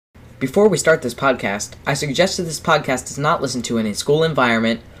Before we start this podcast, I suggest that this podcast is not listened to in a school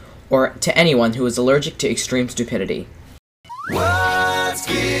environment or to anyone who is allergic to extreme stupidity. What's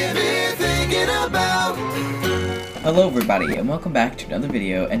Gibby thinking about? Hello everybody, and welcome back to another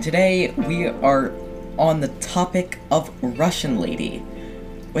video, and today we are on the topic of Russian lady,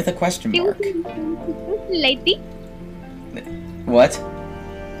 with a question mark. Russian lady? What?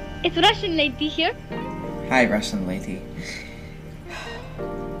 It's Russian lady here. Hi, Russian lady.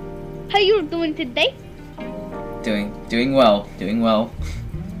 How you doing today? Doing well.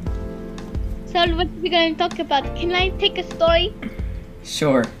 So what are we going to talk about? Can I take a story?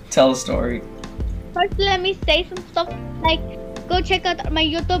 Sure, tell a story. First, let me say some stuff like go check out my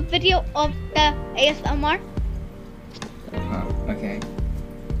YouTube video of the ASMR. Okay.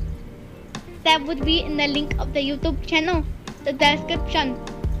 That would be in the link of the YouTube channel, the description.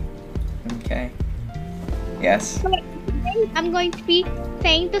 Okay. Yes. So today I'm going to be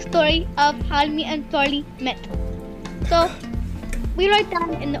saying the story of how me and Charlie met. So we were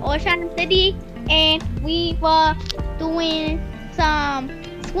down in the Ocean City and we were doing some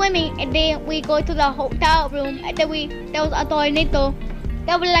swimming, and then we go to the hotel room, and then there was a tornado.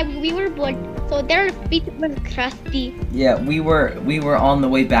 That was like we were bored, so their feet were crusty. Yeah, we were on the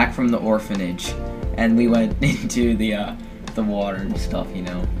way back from the orphanage, and we went into the water and stuff, you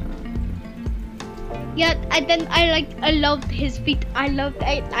know. Yeah, and then I loved his feet. I loved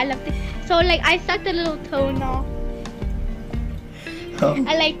it. So like I sucked a little toe now. Oh.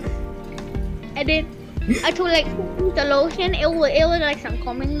 And then I told like the lotion. It was like some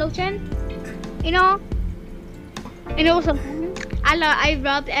calming lotion, you know. And it was I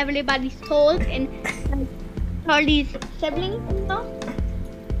rubbed everybody's toes and like Charlie's siblings, you know.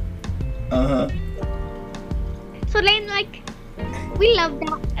 So then like we loved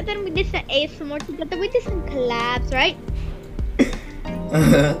that, and then we did some ASMR together. We did some collabs, right?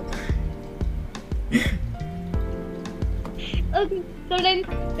 Okay, so then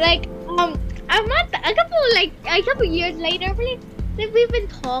like a couple years later, we've been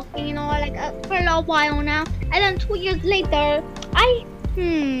talking, you know, like for a little while now, and then 2 years later,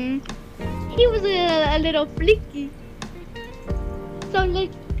 he was a little freaky. So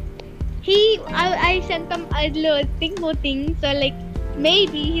like I sent him a little thing, so like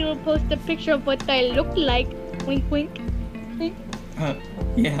maybe he will post a picture of what I look like. Wink, wink.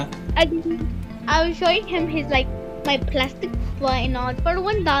 Yeah. And I was showing him his like my plastic butt and all for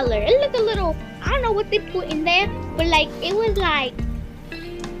 $1. It looked a little, I don't know what they put in there, but like it was like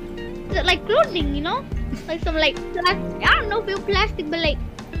clothing, you know, like some like plastic. I don't know if it was plastic, but like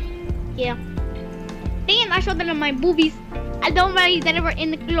yeah. Then I showed them my boobies. I don't worry that they were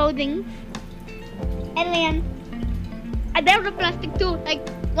in the clothing, and then they were plastic too, like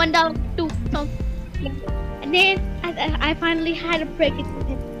 $1 too. So yeah. And then I finally had to break it to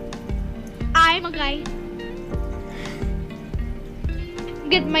him. I'm a guy.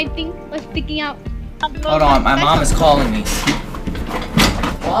 Because my thing was sticking out. Hold on, my mom is calling me.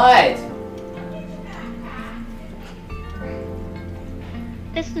 What?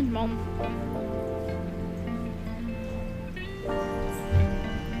 This is mom.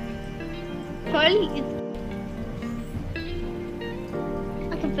 Charlie is.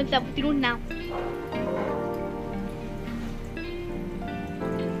 I can fix that with you now.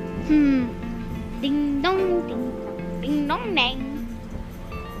 Ding dong ding, ding dong dang.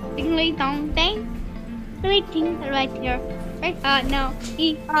 Ding ding dong dang. Waiting right here. Right? No.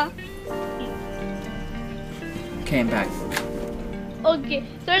 Okay, I'm back. Okay.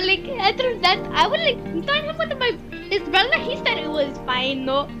 So like after that, I was like telling him with his brother. He said it was fine,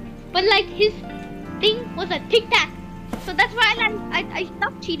 no. But like his thing was a tic tac. So that's why I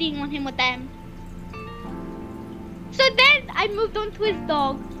stopped cheating on him with them. So then I moved on to his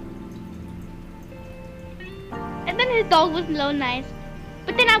dog. And then his dog was so nice.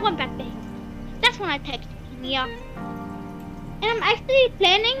 But then I went back to him. That's when I texted him, yeah. And I'm actually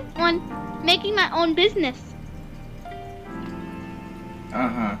planning on making my own business.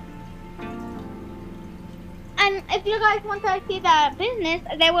 And if you guys want to see the business,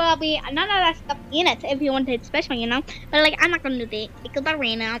 there will be none of that stuff in it if you want it special, you know. But like, I'm not gonna do that because I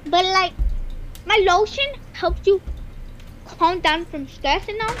ran out. But like, my lotion helps you calm down from stress,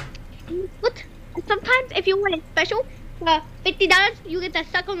 you know. But sometimes if you want it special, for $50 you get to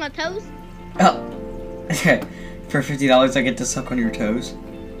suck on my toes. Oh. For $50 I get to suck on your toes?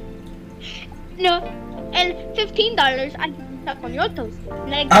 No, and $15 I get to suck on your toes.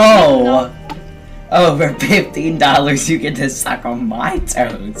 Like, oh! Oh, for $15 you get to suck on my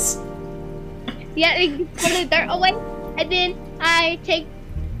toes. Yeah, you put the dirt away, and then I take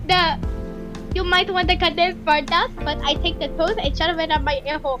the You might want to cut this part out, but I take the toes and shove it up my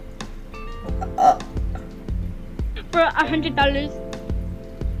ear hole. For $100.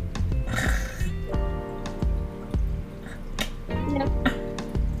 Yeah.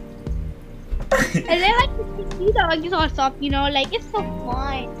 And then like these doggies are soft, you know, like it's so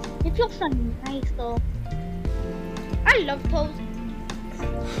fun. It feels so nice though. I love toes.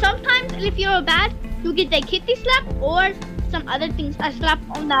 Sometimes if you're bad, you get the kitty slap or some other things. I slap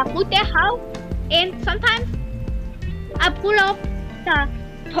on the foot there how, and sometimes I pull off the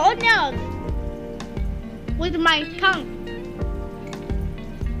toenails with my tongue.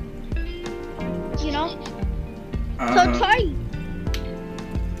 You know? So sorry.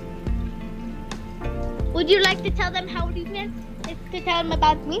 Would you like to tell them how you can? To tell them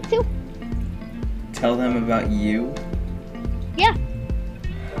about me too? Tell them about you? Yeah.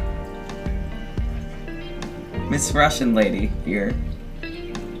 Miss Russian lady here.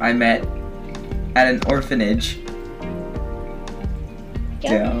 I met at an orphanage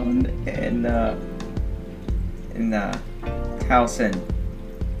down in Towson.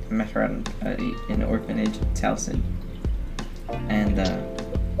 I met her at an orphanage in Towson. And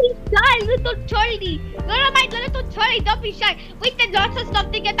Shy, little Charlie. You're my little Charlie. Don't be shy. We did lots of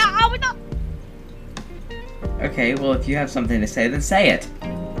stuff together. I would not. okay, well if you have something to say, then say it.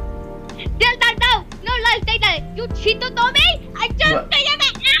 No, let's say that. You cheated on me. I just What? figured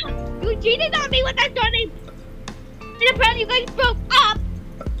that out. You cheated on me with that Charlie. And apparently you guys broke up.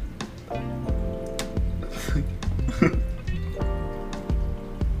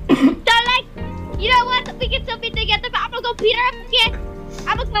 So like, you know what? We can still be together, but I'm gonna go beat her up again.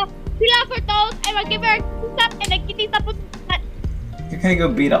 I'm gonna go peel off her toes and I'm gonna give her a kiss up and a kitty up with that. You're gonna go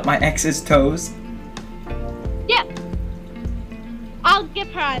beat up my ex's toes? Yeah. I'll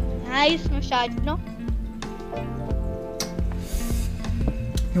give her a nice massage, you know?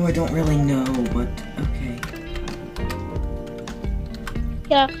 No, I don't really know, but okay.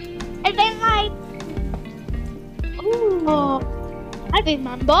 Yeah. And then like, oh, I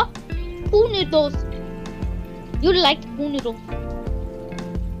remember pool noodles. You liked pool noodles.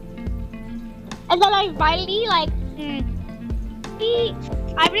 And then like Riley, like,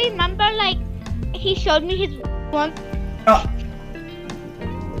 I remember like he showed me his one. Oh.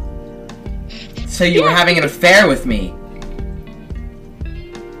 So you were having an affair with me?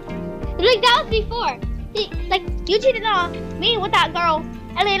 Like that was before. Like you cheated on me with that girl,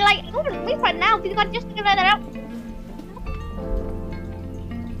 and then like it was boyfriend now because I just figured that out.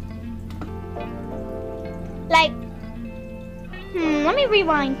 Like, let me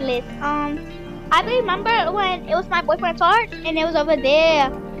rewind, please. I remember when it was my boyfriend's heart, and it was over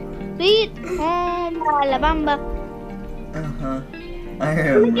there. Sweet home Alabama. I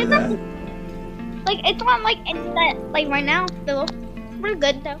remember that. Like it's not like in that like right now still. We're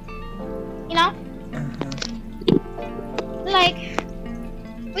good though. You know? Like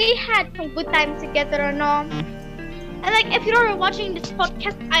we had some good times together and all. And like if you're watching this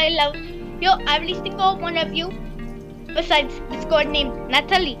podcast, I love you, every single one of you. Besides this girl named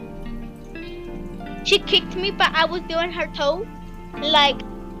Natalie. She kicked me but I was doing her toe. Like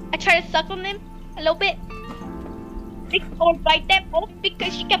I tried to suck on them a little bit. Like or bite them off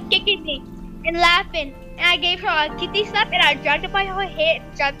because she kept kicking me and laughing. And I gave her a kitty slap and I dragged her by her head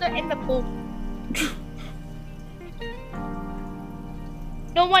and dragged her in the pool.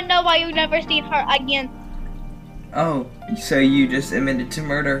 No wonder why you never seen her again. Oh, so you just admitted to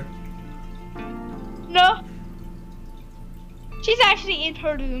murder? No. She's actually in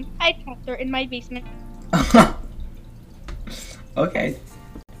her room. I trapped her in my basement. Okay.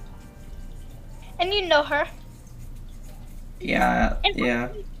 And you know her. Yeah, And yeah.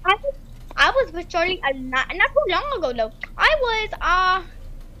 I was with Charlie not too long ago though. I was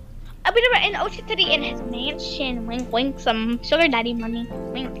in Ocean City in his mansion. Wink wink, some sugar daddy money.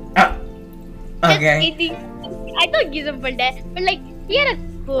 Wink. Okay. I don't use him for that. But like he had a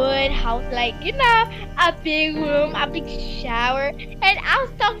good house, like you know, a big room, a big shower. And I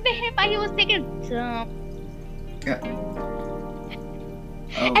was talking to him but he was taking a dump.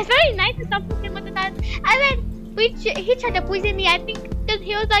 Oh. It's very nice to talk to him with the time. And then he tried to poison me, I think, because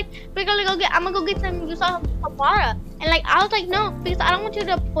he was like, I'm gonna go get some water. And like, I was like, no, because I don't want you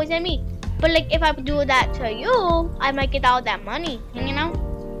to poison me. But like, if I do that to you, I might get all that money, you know?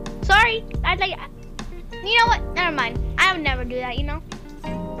 Sorry, I like, you know what? Never mind. I would never do that, you know?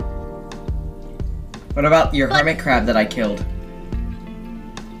 What about your hermit crab that I killed?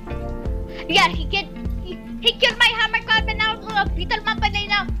 Yeah, he killed my hammer crab and now little mamba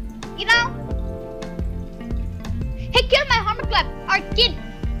now, you know? He killed my hammer crab, our kid.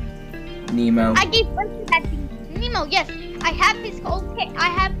 Nemo. I gave birth to that thing. Nemo, yes. I have his old cage. I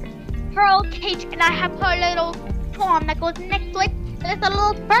have her old cage and I have her little farm that goes next to it. And it's a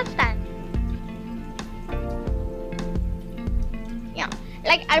little bird stand.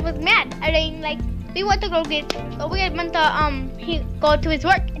 like I was mad. And then like we went to go get, we went to he go to his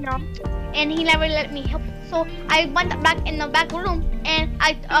work, and he never let me help. So I went back in the back room and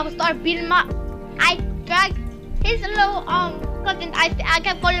I started beating him up. I dragged his little cousin. I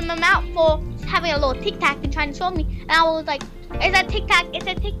kept calling him out for having a little tic tac and trying to show me, and I was like, "It's a tic tac! It's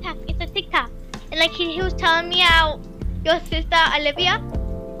a tic tac! It's a tic tac!" And like he was telling me how your sister Olivia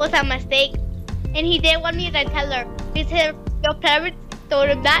was a mistake, and he didn't want me to tell her. He said your parents told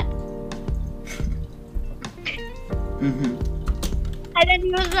him that. And then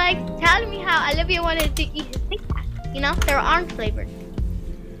he was like telling me how Olivia wanted to eat his tic tac. They're orange flavored.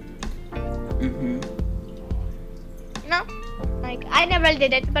 Like I never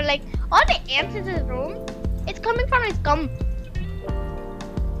did it, but like all the ants in his room, it's coming from his gum.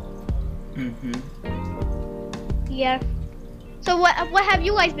 Yeah. So what have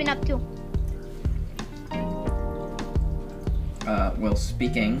you guys been up to? Well,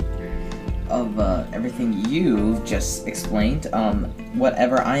 speaking of everything you've just explained,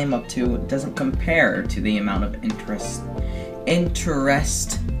 whatever I am up to doesn't compare to the amount of interest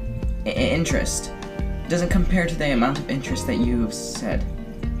doesn't compare to the amount of interest that you have said.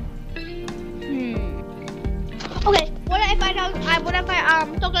 Okay, what if I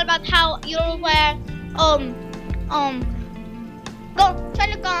talking about how you were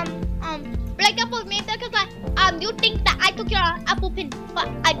trying to break up with me because you think that I took your apple pin, but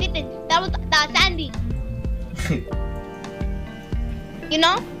I didn't. That was Sandy.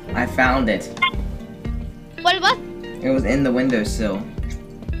 I found it. What it was? It was in the windowsill.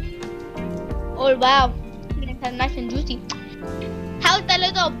 Oh wow, that's nice and juicy. How's the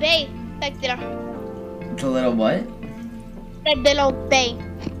little bay back there? The little what? The little bay.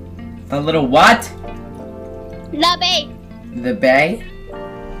 The little what? The bay. The bay?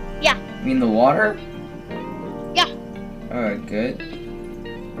 Yeah. You mean the water? Yeah. Alright, good.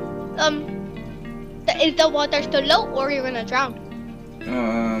 Is the water still low or are you gonna drown?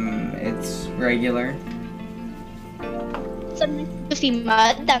 It's regular. Some juicy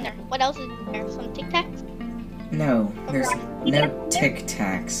mud down there. What else is there? Some Tic Tacs? No, there's no Tic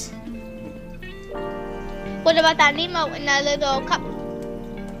Tacs. What about that Nemo in that little cup?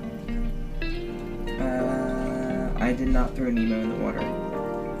 I did not throw Nemo in the water.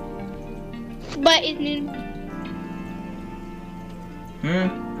 But is Nemo?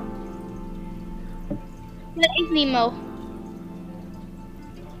 What is Nemo?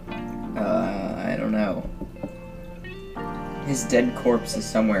 I don't know. His dead corpse is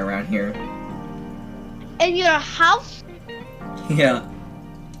somewhere around here. In your house? Yeah.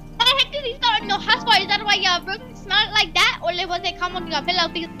 Why the heck did he start in your house for? Is that why your room smelled like that? Or was it come on your pillow?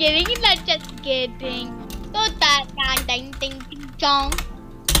 Just kidding. Just kidding. So that ding ding ding dong.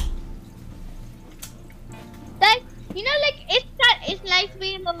 Like, it's nice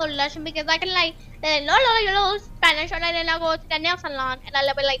being in the lesson because I can like little Spanish or like I go to the nail salon and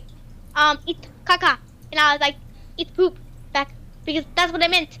I be like eat caca, and I was like eat poop back because that's what I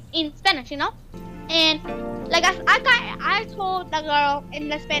meant in Spanish, And like I told the girl in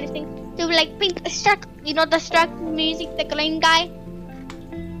the Spanish thing to like pink struck, the struck music, the green guy.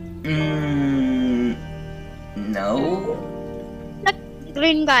 No. Like the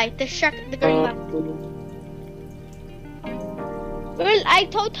green guy, the green guy. Well, I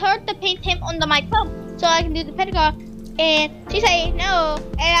told her to paint him under my thumb so I can do the pedicure, and she said no.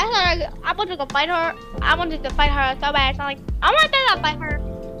 And I wanted to go fight her. I wanted to fight her so bad. So I'm like, I want to fight her,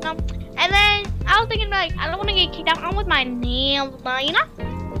 And then I was thinking like, I don't want to get kicked out with my nails, But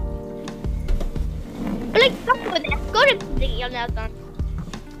like, come with that. Go to get your nails done.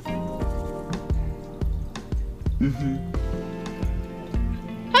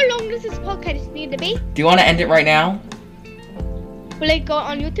 How long does this podcast need to be? Do you want to end it right now? Will it go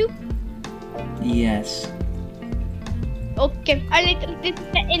on YouTube? Yes. Okay, this is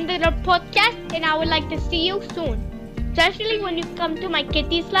the end of the podcast, and I would like to see you soon. Especially when you come to my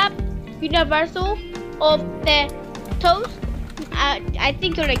kitty slap universal of the toes. I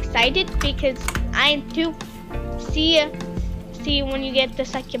think you're excited because I am too. See you when you get to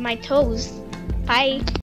suck in my toes. Bye.